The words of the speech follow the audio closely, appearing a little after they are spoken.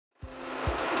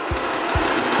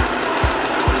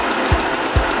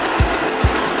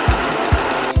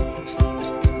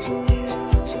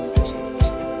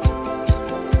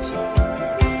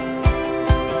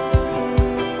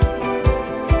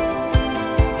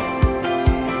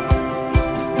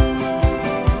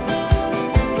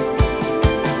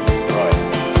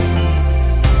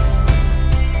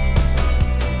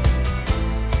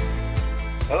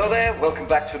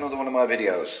back to another one of my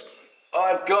videos.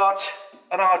 I've got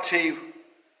an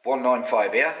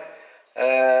RT195 here.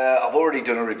 I've already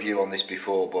done a review on this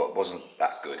before, but it wasn't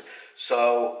that good.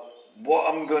 So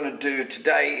what I'm going to do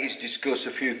today is discuss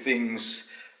a few things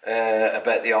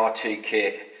about the RT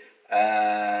kit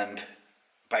and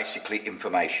basically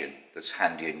information that's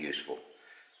handy and useful.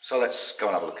 So let's go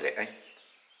and have a look at it, eh?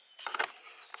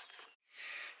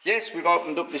 Yes, we've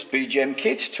opened up this BGM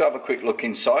kit to have a quick look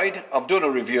inside. I've done a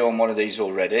review on one of these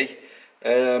already.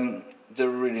 They're a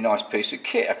really nice piece of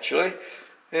kit actually.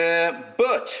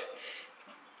 But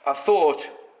I thought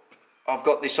I've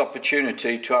got this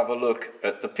opportunity to have a look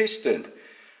at the piston.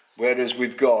 Whereas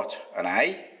we've got an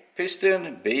A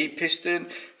piston, B piston,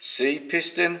 C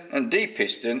piston and D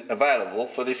piston available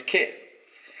for this kit.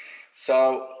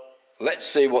 So let's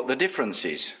see what the difference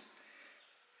is.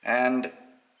 And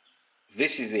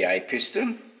this is the A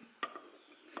piston.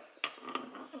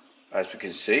 As we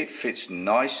can see, it fits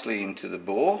nicely into the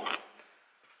bore.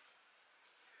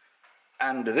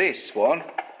 And this one,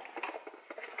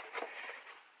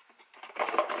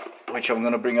 which I'm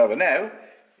going to bring over now,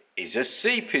 is a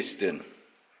C piston.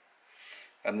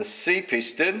 And the C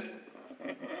piston,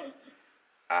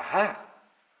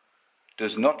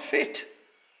 does not fit.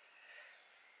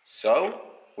 So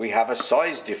we have a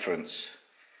size difference.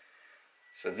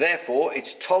 So therefore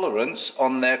it's tolerance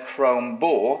on their chrome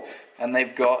bore, and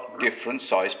they've got different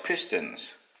size pistons.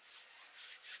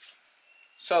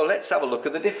 So let's have a look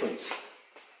at the difference.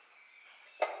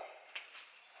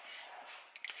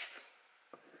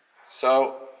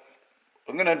 So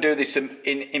I'm going to do this in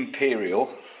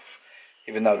imperial,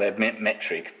 even though they're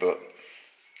metric, but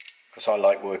because I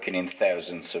like working in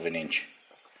thousandths of an inch.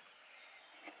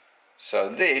 So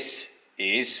this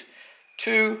is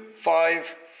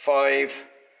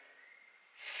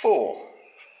 2,554,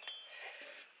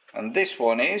 and this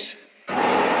one is,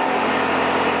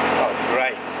 oh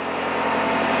great,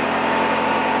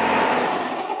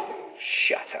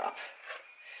 shut up,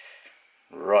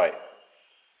 right,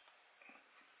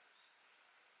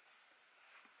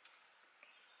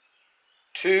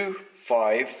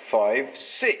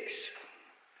 2,556.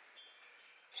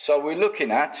 So we're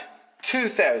looking at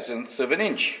 2,000ths of an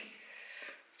inch.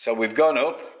 So we've gone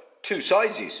up 2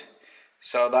 sizes.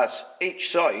 So that's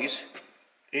each size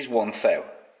is 1 thou.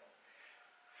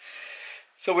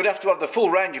 So we'd have to have the full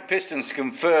range of pistons to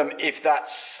confirm if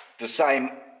that's the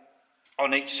same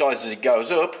on each size as it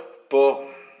goes up. But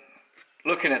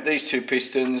looking at these 2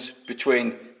 pistons,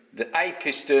 between the A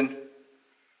piston,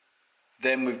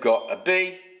 then we've got a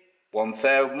B, 1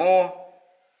 thou more,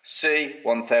 C,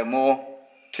 1 thou more,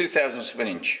 2,000ths of an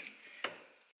inch.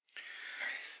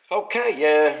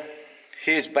 Okay,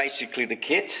 here's basically the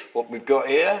kit, what we've got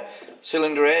here.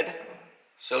 Cylinder head,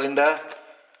 cylinder,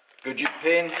 gudget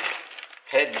pin,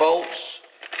 head bolts,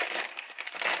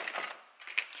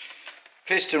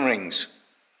 piston rings.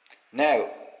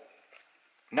 Now,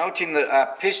 noting that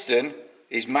our piston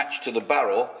is matched to the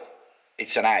barrel,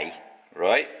 it's an A,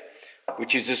 right?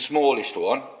 Which is the smallest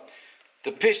one.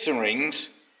 The piston rings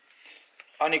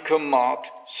only come marked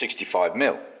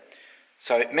 65mm.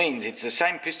 So it means it's the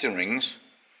same piston rings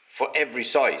for every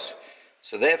size.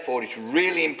 So therefore it's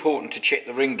really important to check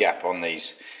the ring gap on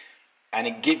these. And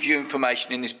it gives you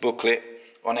information in this booklet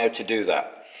on how to do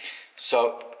that.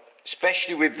 So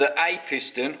especially with the A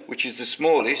piston, which is the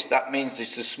smallest, that means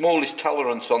it's the smallest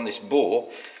tolerance on this bore.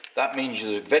 That means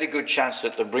there's a very good chance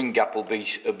that the ring gap will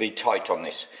be tight on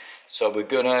this. So we're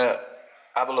going to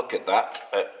have a look at that,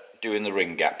 doing the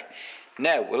ring gap.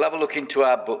 Now we'll have a look into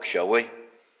our book, shall we?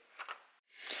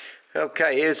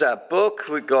 Okay, here's our book.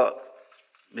 We've got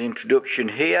the introduction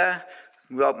here.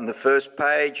 We open the first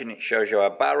page and it shows you our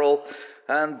barrel,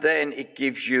 and then it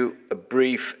gives you a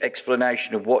brief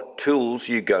explanation of what tools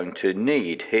you're going to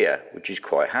need here, which is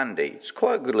quite handy. It's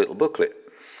quite a good little booklet.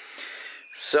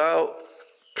 So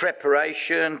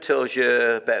preparation tells you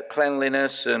about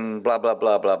cleanliness and blah blah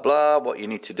blah blah blah, what you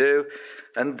need to do,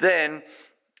 and then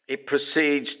it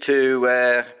proceeds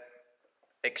to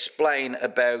explain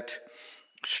about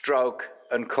stroke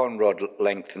and conrod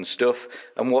length and stuff,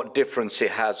 and what difference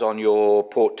it has on your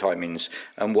port timings,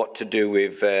 and what to do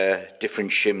with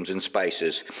different shims and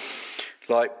spacers.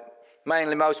 Like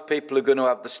mainly most people are going to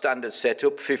have the standard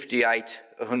setup, 58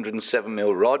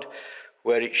 107mm rod,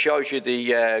 where it shows you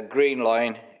the green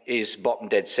line is bottom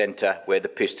dead center where the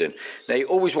piston. Now you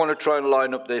always want to try and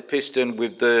line up the piston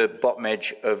with the bottom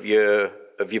edge of your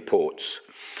ports,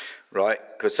 right?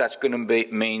 Because that's going to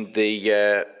mean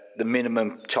the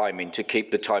minimum timing, to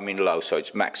keep the timing low so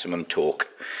it's maximum torque.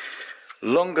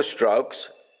 Longer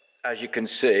strokes, as you can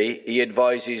see, he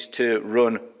advises to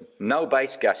run no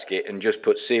base gasket and just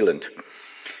put sealant.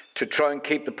 to try and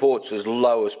keep the ports as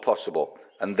low as possible,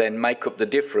 and then make up the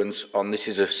difference on, this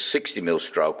is a 60mm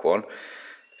stroke one,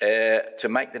 to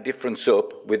make the difference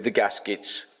up with the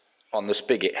gaskets on the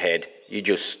spigot head. You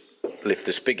just lift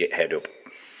the spigot head up.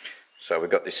 So we've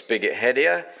got this spigot head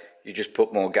here, you just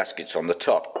put more gaskets on the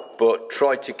top, but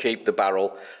try to keep the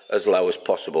barrel as low as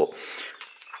possible.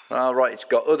 Alright, it's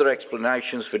got other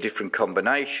explanations for different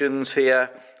combinations here.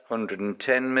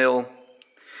 110mm,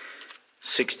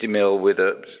 60mm with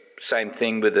a same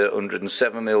thing with a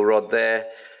 107mm rod there,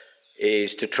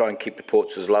 is to try and keep the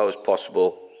ports as low as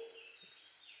possible.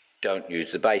 Don't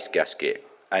use the base gasket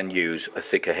and use a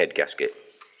thicker head gasket.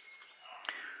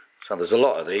 So there's a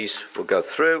lot of these we'll go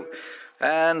through,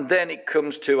 and then it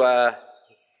comes to a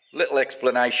little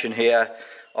explanation here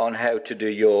on how to do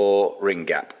your ring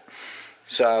gap.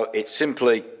 So it's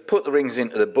simply put the rings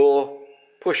into the bore,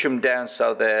 push them down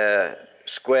so they're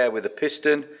square with the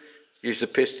piston, use the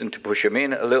piston to push them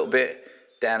in a little bit,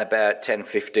 down about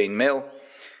 10-15mm,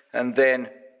 and then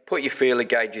put your feeler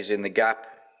gauges in the gap,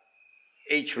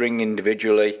 each ring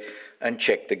individually, and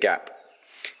check the gap.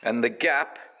 And the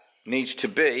gap needs to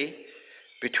be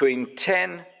between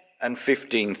 10 and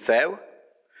 15 thou,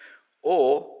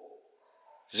 or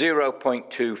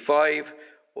 0.25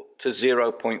 to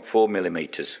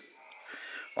 0.4mm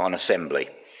on assembly.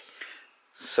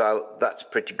 So that's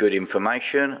pretty good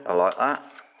information. I like that.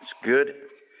 It's good.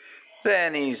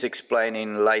 Then he's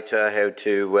explaining later how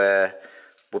to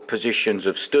what positions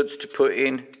of studs to put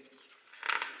in.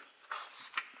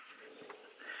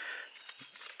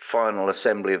 Final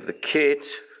assembly of the kit,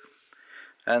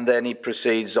 and then he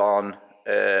proceeds on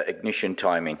ignition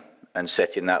timing and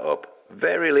setting that up.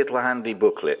 Very little handy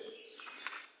booklet.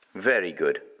 Very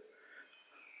good.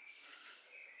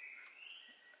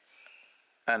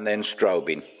 And then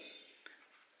strobing.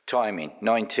 Timing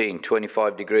 19,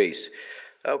 25 degrees.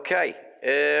 Okay.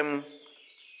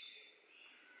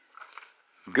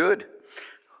 Good.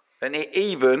 And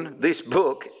this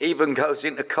book even goes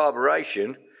into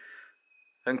carburation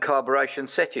and carburation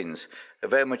settings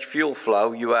of how much fuel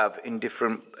flow you have in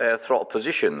different throttle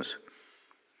positions.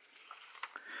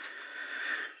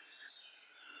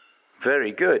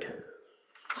 Very good.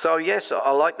 So yes,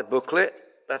 I like the booklet.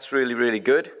 That's really, really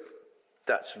good.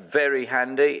 That's very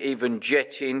handy. Even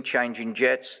jetting, changing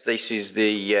jets. This is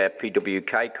the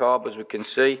PWK carb, as we can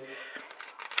see.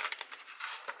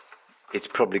 It's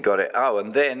probably got it. Oh,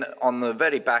 and then on the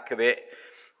very back of it,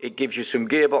 it gives you some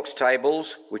gearbox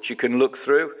tables, which you can look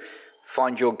through,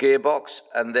 find your gearbox,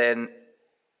 and then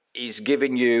he's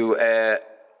giving you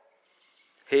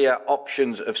here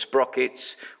options of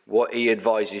sprockets, what he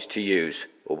advises to use,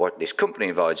 or what this company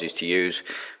advises to use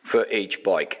for each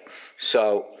bike.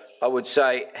 So I would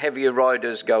say heavier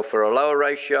riders go for a lower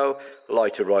ratio,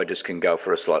 lighter riders can go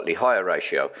for a slightly higher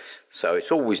ratio. So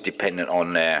it's always dependent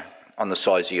on the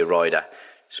size of your rider,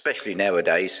 especially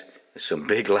nowadays. There's some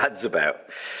big lads about.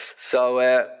 So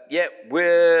yeah,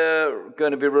 we're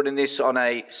going to be running this on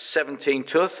a 17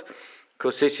 tooth,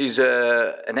 because this is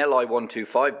an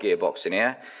LI125 gearbox in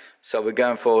here. So we're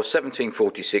going for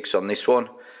 1746 on this one,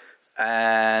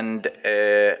 and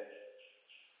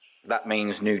that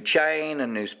means new chain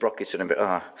and new sprockets and a bit.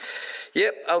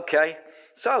 Yep, okay.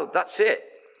 So that's it.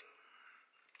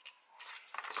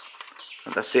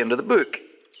 And that's the end of the book.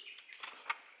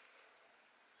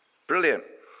 Brilliant.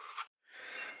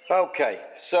 Okay,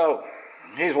 so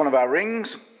here's one of our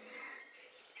rings.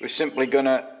 We're simply going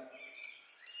to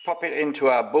pop it into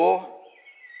our bore.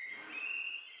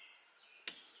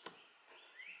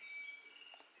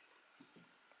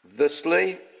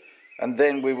 Thusly, and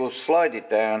then we will slide it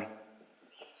down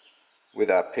with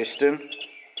our piston.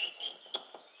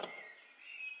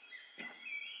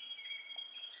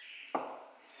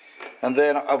 And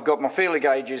then I've got my feeler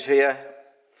gauges here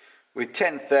with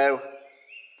 10 thou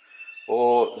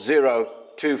or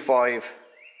 0.25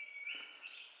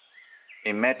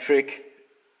 in metric,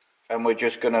 and we're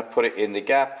just going to put it in the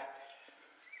gap,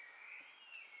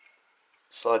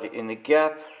 slide it in the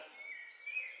gap,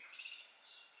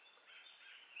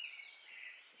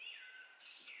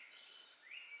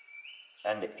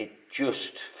 and it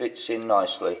just fits in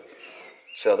nicely.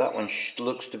 So that one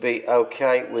looks to be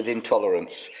okay within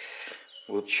tolerance.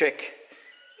 We'll check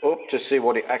up to see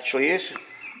what it actually is.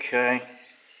 Okay,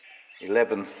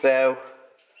 11 thou.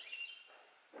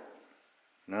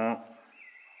 No.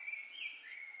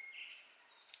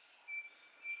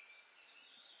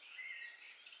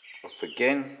 Up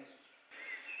again.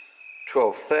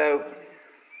 12 thou.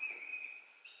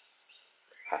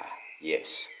 Yes.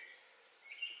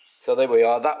 So there we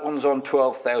are. That one's on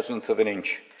 12,000th of an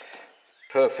inch.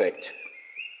 Perfect.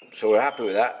 So we're happy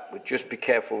with that. But just be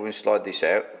careful when we slide this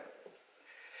out.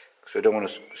 because we don't want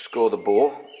to score the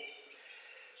bore.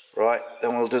 Right,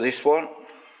 then we'll do this one.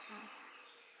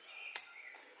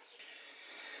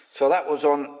 So that was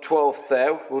on 12th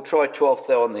thou. We'll try 12th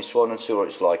thou on this one and see what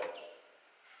it's like.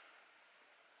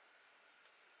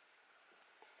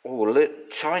 Oh, a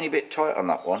tiny bit tight on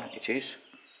that one, it is.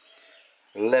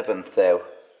 11th thou.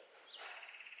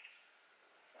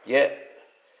 Yeah.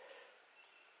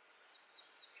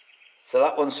 So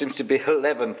that one seems to be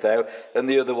 11th thou and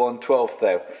the other one 12th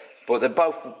thou. But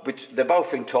they're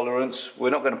both in tolerance. We're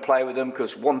not going to play with them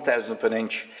because 1,000th of an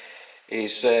inch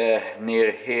is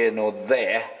near here nor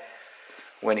there.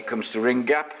 When it comes to ring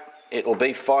gap, it'll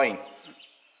be fine.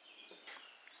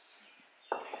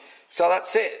 So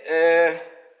that's it.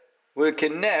 We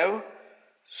can now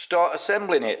start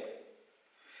assembling it.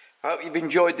 I hope you've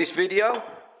enjoyed this video,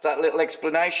 that little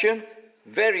explanation.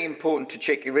 Very important to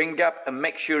check your ring gap and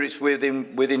make sure it's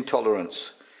within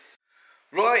tolerance.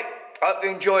 Right, I hope you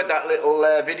enjoyed that little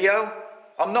video.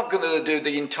 I'm not going to do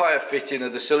the entire fitting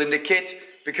of the cylinder kit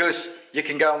because you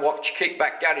can go and watch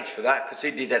Kickback Garage for that, because he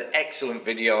did an excellent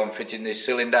video on fitting this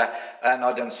cylinder and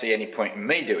I don't see any point in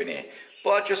me doing it.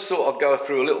 But I just thought I'd go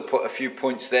through a few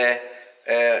points there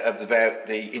about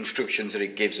the instructions that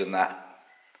it gives and that.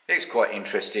 It's quite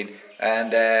interesting,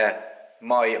 and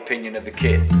my opinion of the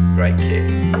kit, great kit.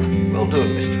 Well done,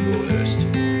 Mr.